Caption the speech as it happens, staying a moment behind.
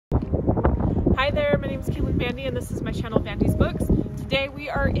Hi there, my name is Caitlin Bandy and this is my channel BandysBooks. Today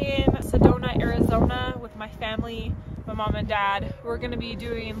we are in Sedona, Arizona with my family, my mom and dad. We're going to be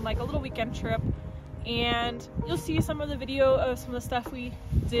doing like a little weekend trip, and you'll see some of the video of some of the stuff we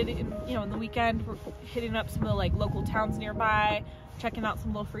did in the weekend. We're hitting up some of the like local towns nearby, checking out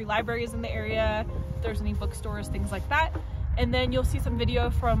some little free libraries in the area, if there's any bookstores, things like that. And then you'll see some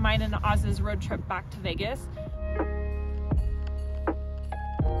video from mine and Oz's road trip back to Vegas.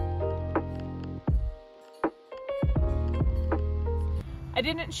 I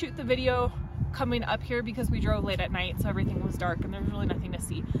didn't shoot the video coming up here because we drove late at night, so everything was dark and there was really nothing to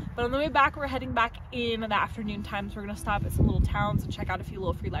see. But on the way back, we're heading back in the afternoon times. We're going to stop at some little towns and check out a few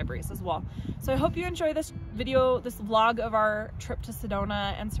little free libraries as well. So I hope you enjoy this video, this vlog of our trip to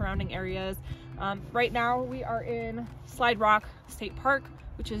Sedona and surrounding areas. Right now we are in Slide Rock State Park,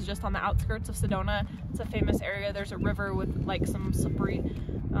 which is just on the outskirts of Sedona. It's a famous area. There's a river with like some slippery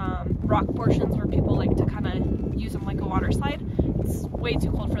rock portions where people like to kind of use them like a water slide. It's way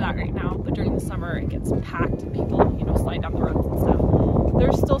too cold for that right now, but during the summer it gets packed and people, slide down the roads and stuff.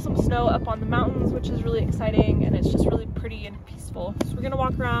 There's still some snow up on the mountains, which is really exciting, and it's just really pretty and peaceful. So we're gonna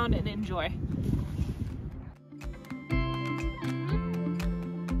walk around and enjoy.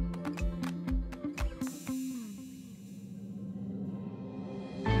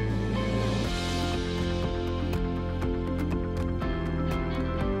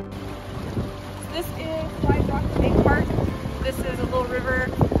 This is Slide Rock State Park. This is a little river.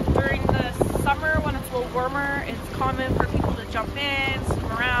 During the summer when it's a little warmer, it's common for people to jump in,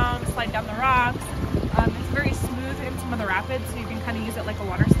 swim around, slide down the rocks. It's very smooth in some of the rapids, so you can kind of use it like a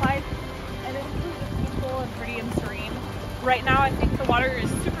water slide. And it's really peaceful and pretty and serene. Right now I think the water is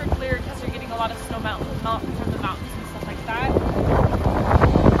super clear because you're getting a lot of snow melt from the mountains and stuff like that.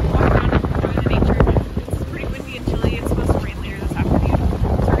 Walk around and enjoy the nature. It's pretty windy and chilly. It's supposed to rain later this afternoon.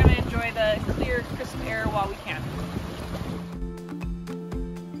 So we're going to enjoy the clear, crisp air while we can.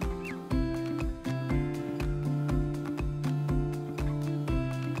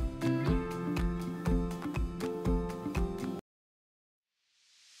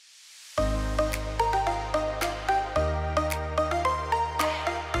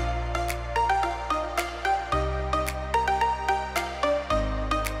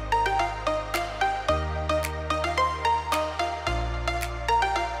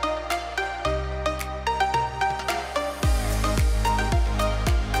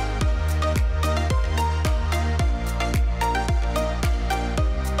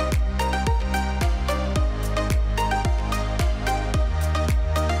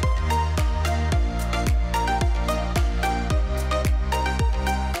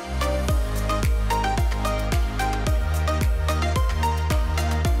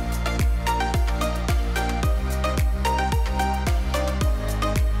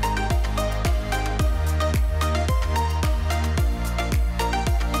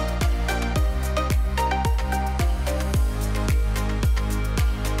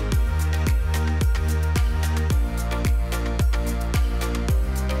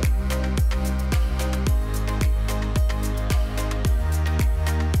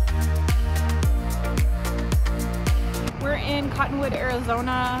 Cottonwood,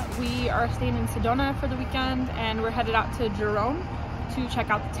 Arizona. We are staying in Sedona for the weekend and we're headed out to Jerome to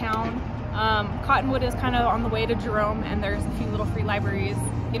check out the town. Cottonwood is kind of on the way to Jerome and there's a few little free libraries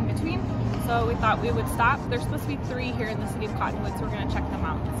in between, so we thought we would stop. There's supposed to be 3 here in the city of Cottonwood, so we're going to check them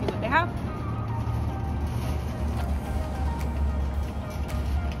out and see what they have.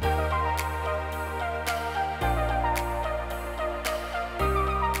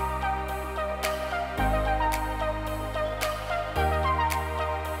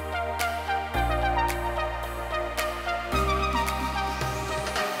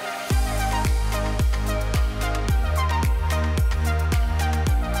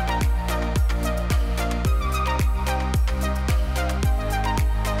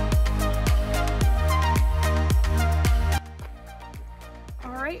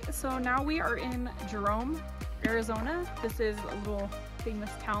 So now we are in Jerome, Arizona. This is a little famous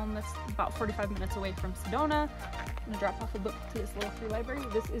town that's about 45 minutes away from Sedona. I'm gonna drop off a book to this little free library.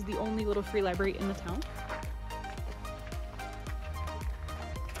 This is the only little free library in the town.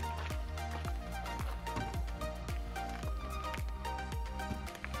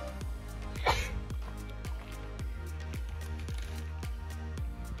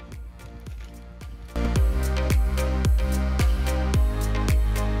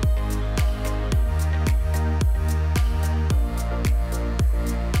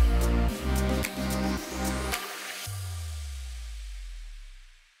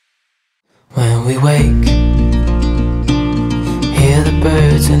 When we wake, hear the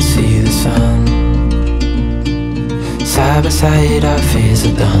birds and see the sun. side by side, our fears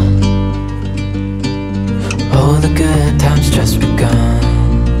are done. All the good times just begun.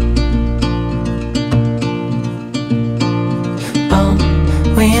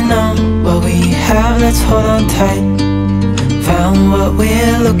 We know what we have, let's hold on tight. Found what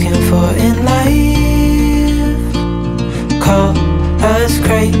we're looking for in life. Call us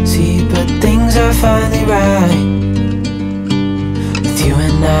crazy, but things are finally right. With you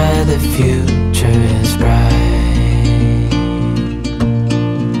and I, the future is bright.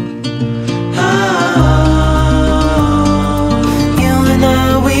 Oh, you and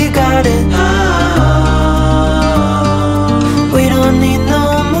I, we got it. We don't need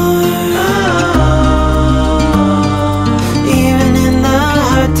no more. Even in the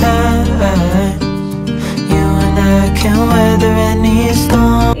hard times, you and I can weather any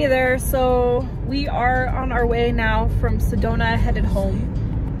storm. Hey there, so we are on our way now from Sedona, headed home.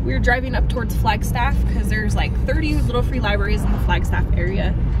 We're driving up towards Flagstaff because there's like 30 little free libraries in the Flagstaff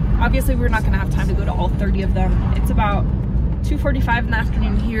area. Obviously, we're not gonna have time to go to all 30 of them. It's about 2:45 in the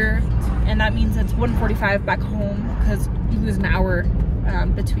afternoon here, and that means it's 1:45 back home because you lose an hour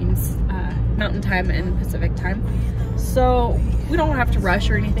between Mountain Time and Pacific Time. So we don't have to rush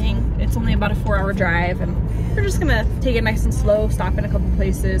or anything. It's only about a 4-hour drive, and we're just gonna take it nice and slow, stop in a couple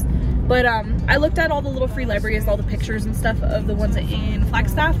places. But I looked at all the little free libraries, all the pictures and stuff of the ones in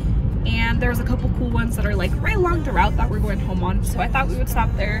Flagstaff, and there's a couple cool ones that are like right along the route that we're going home on. So I thought we would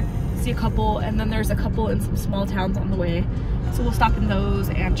stop there, see a couple, and then there's a couple in some small towns on the way. So we'll stop in those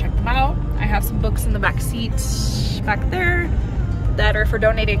and check them out. I have some books in the back seat back there that are for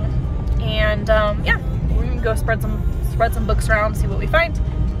donating. And yeah, we're gonna go spread some books around, see what we find.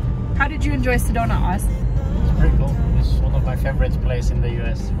 How did you enjoy Sedona, Oz? It's pretty cool. It's one of my favorite places in the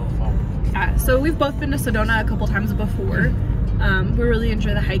US so far. Yeah, so we've both been to Sedona a couple times before. We really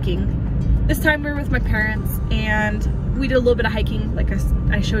enjoy the hiking. This time we're with my parents, and we did a little bit of hiking like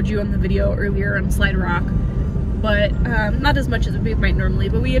I showed you on the video earlier on Slide Rock. But not as much as we might normally,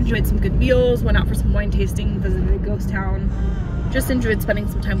 but we enjoyed some good meals, went out for some wine tasting, visited a ghost town, just enjoyed spending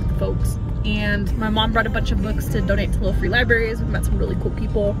some time with the folks. And my mom brought a bunch of books to donate to little free libraries. We met some really cool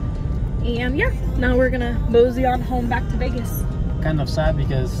people. And yeah, now we're gonna mosey on home back to Vegas. Kind of sad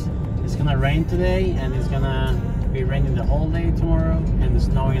because it's gonna rain today, and it's gonna be raining the whole day tomorrow, and it's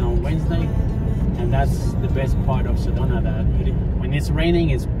snowing on Wednesday. And that's the best part of Sedona, that when it's raining,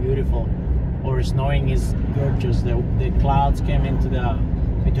 it's beautiful. Or snowing is gorgeous. The clouds came into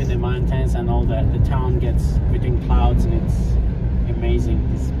between the mountains, and all the town gets between clouds, and it's amazing.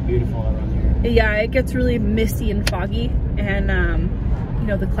 It's beautiful around here. Yeah, it gets really misty and foggy, and you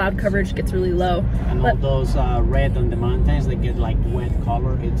know, the cloud coverage gets really low. And all those red on the mountains, they get like wet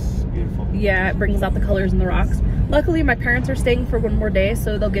color. It's beautiful. Yeah, it brings out the colors in the rocks. Luckily, my parents are staying for one more day,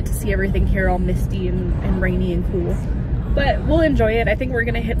 so they'll get to see everything here all misty and rainy and cool. But we'll enjoy it. I think we're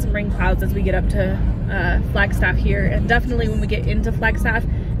gonna hit some rain clouds as we get up to Flagstaff here, and definitely when we get into Flagstaff,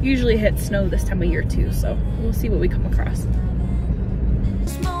 usually hit snow this time of year too, so we'll see what we come across.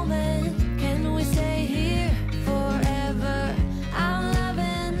 This moment, can we stay here forever? I'm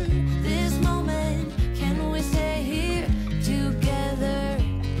loving this moment. Can we stay here together?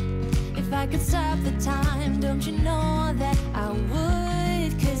 If I could stop the time, don't you know that I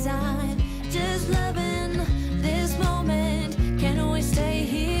would? 'Cause I'm just loving this moment. Can we stay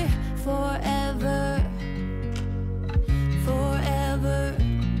here forever? Forever.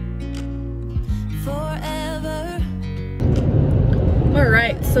 Forever.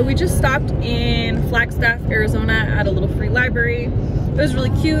 Alright, so we just stopped in Flagstaff, Arizona at a little free library. It was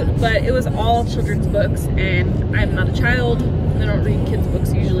really cute, but it was all children's books, and I'm not a child, and I don't read kids'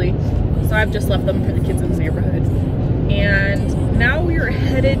 books usually, so I've just left them for the kids in the neighborhood. And now we are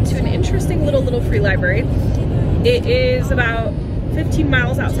headed to an interesting little free library. It is about 15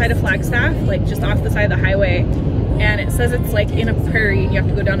 miles outside of Flagstaff, like just off the side of the highway, and it says it's like in a prairie, and you have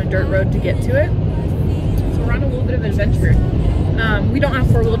to go down a dirt road to get to it. So we're on a little bit of an adventure. We don't have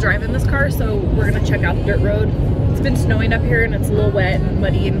 4-wheel drive in this car, so we're gonna check out the dirt road. It's been snowing up here, and it's a little wet and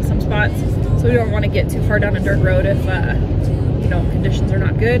muddy in some spots, so we don't want to get too far down a dirt road if you know, conditions are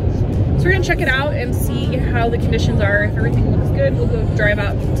not good. So we're gonna check it out and see how the conditions are. If everything looks good, we'll go drive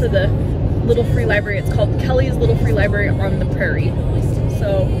out to the little free library. It's called Kelly's Little Free Library on the Prairie.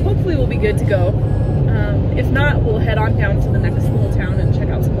 So hopefully we'll be good to go. If not, we'll head on down to the next little town and check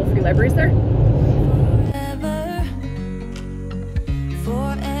out some little free libraries there.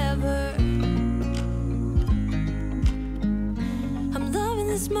 Forever. I'm loving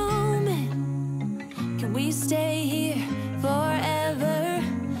this moment. Can we stay here forever?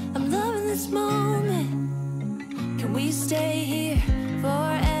 I'm loving this moment. Can we stay here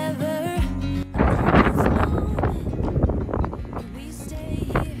forever?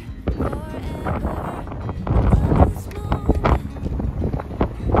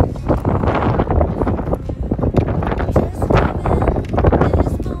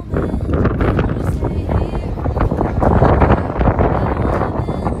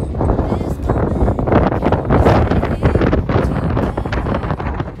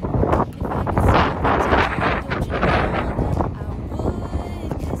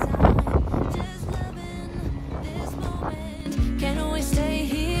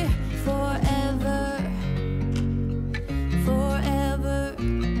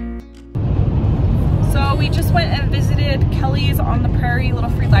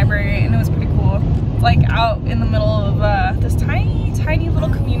 library, and it was pretty cool. It's like out in the middle of this tiny little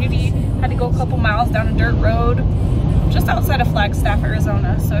community. Had to go a couple miles down a dirt road just outside of Flagstaff,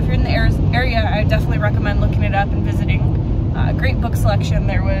 Arizona. So if you're in the area, I definitely recommend looking it up and visiting. Great book selection.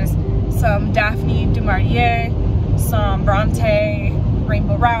 There was some Daphne du Maurier, some Bronte,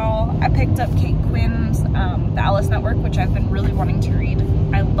 Rainbow Rowell. I picked up Kate Quinn's The Alice Network, which I've been really wanting to read.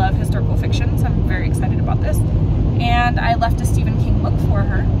 I love historical fiction, so I'm very excited about this. And I left a Stephen King book for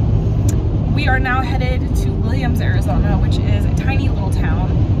her. We are now headed to Williams, Arizona, which is a tiny little town,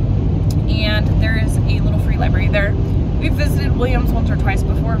 and there is a little free library there. We've visited Williams once or twice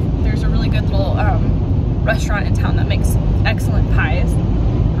before. There's a really good little restaurant in town that makes excellent pies.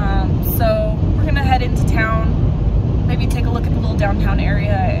 So we're gonna head into town, maybe take a look at the little downtown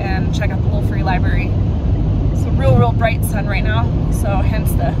area and check out the little free library. It's a real bright sun right now, so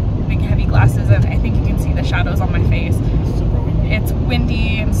hence the big heavy glasses, and I think you can see the shadows on my face. It's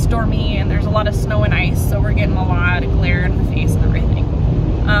windy and stormy, and there's a lot of snow and ice, so we're getting a lot of glare in the face and everything.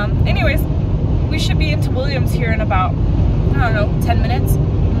 Anyways, we should be into Williams here in about, I don't know, 10 minutes.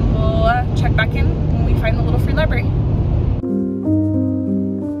 We'll check back in when we find the little free library.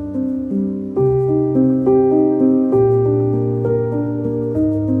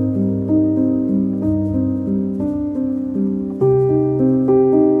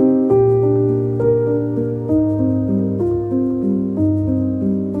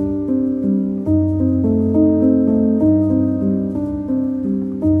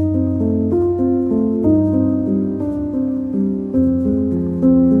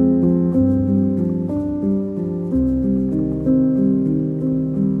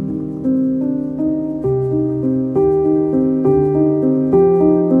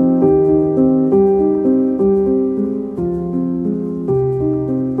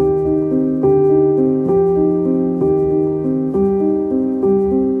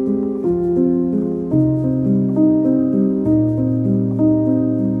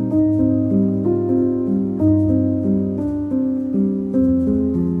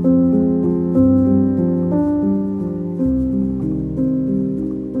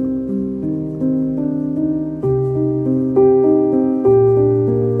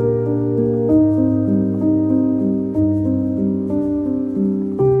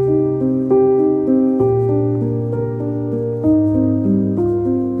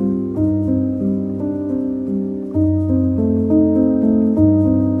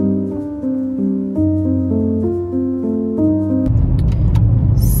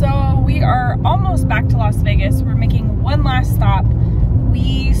 Back to Las Vegas. We're making one last stop.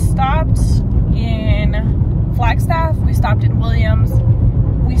 We stopped in Flagstaff, we stopped in Williams,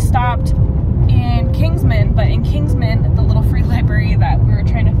 we stopped in Kingsman, but in Kingsman, the little free library that we were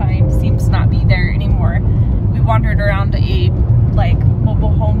trying to find seems to not be there anymore. We wandered around a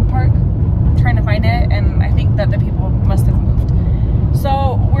mobile home park trying to find it, and I think that the people must have moved.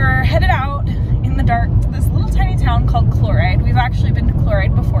 So we're headed out in the dark to this little tiny town called Chloride. We've actually been to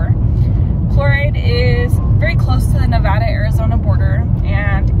Chloride before. Chloride is very close to the Nevada-Arizona border,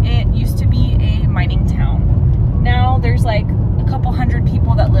 and it used to be a mining town. Now there's like a couple hundred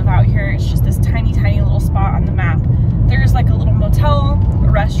people that live out here. It's just this tiny little spot on the map. There's like a little motel, a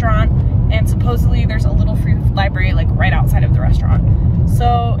restaurant, and supposedly there's a little free library like right outside of the restaurant.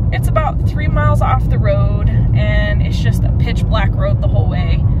 So it's about 3 miles off the road, and it's just a pitch black road the whole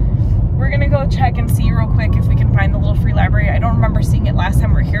way. We're gonna go check and see real quick if we can find the little free library. I don't remember seeing it last time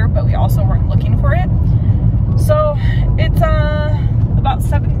we were here, but we also weren't looking for it. So it's about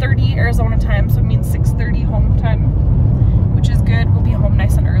 7:30 Arizona time, so it means 6:30 home time, which is good. We'll be home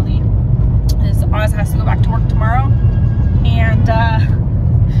nice and early. Oz has to go back to work tomorrow, and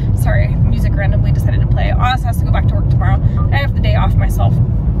sorry, music randomly decided to play. Oz has to go back to work tomorrow. I have the day off myself,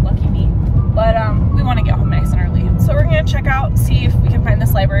 lucky me. But we want to get home nice and early. So we're gonna check out, see if we can find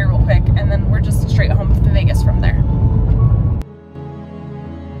this library real quick, and then we're just straight home to Vegas from there.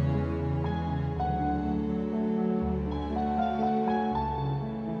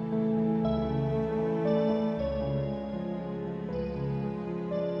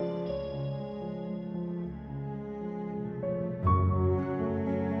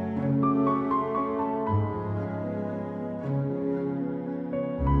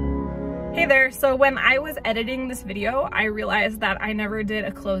 Hey there, so when I was editing this video, I realized that I never did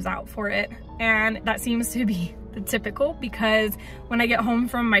a closeout for it, and that seems to be the typical, because when I get home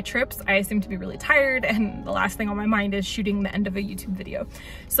from my trips, I seem to be really tired and the last thing on my mind is shooting the end of a YouTube video.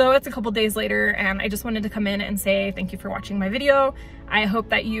 So it's a couple days later and I just wanted to come in and say thank you for watching my video. I hope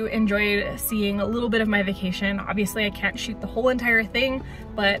that you enjoyed seeing a little bit of my vacation. Obviously I can't shoot the whole entire thing,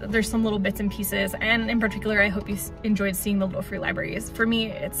 but there's some little bits and pieces, and in particular I hope you enjoyed seeing the little free libraries. For me,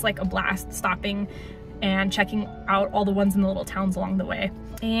 it's like a blast stopping and checking out all the ones in the little towns along the way.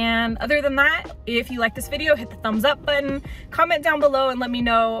 And other than that, if you like this video, hit the thumbs up button, comment down below and let me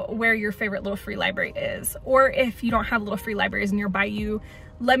know where your favorite little free library is. Or if you don't have little free libraries nearby you,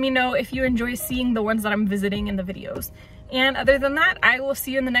 let me know if you enjoy seeing the ones that I'm visiting in the videos. And other than that, I will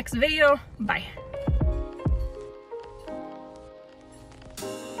see you in the next video. Bye.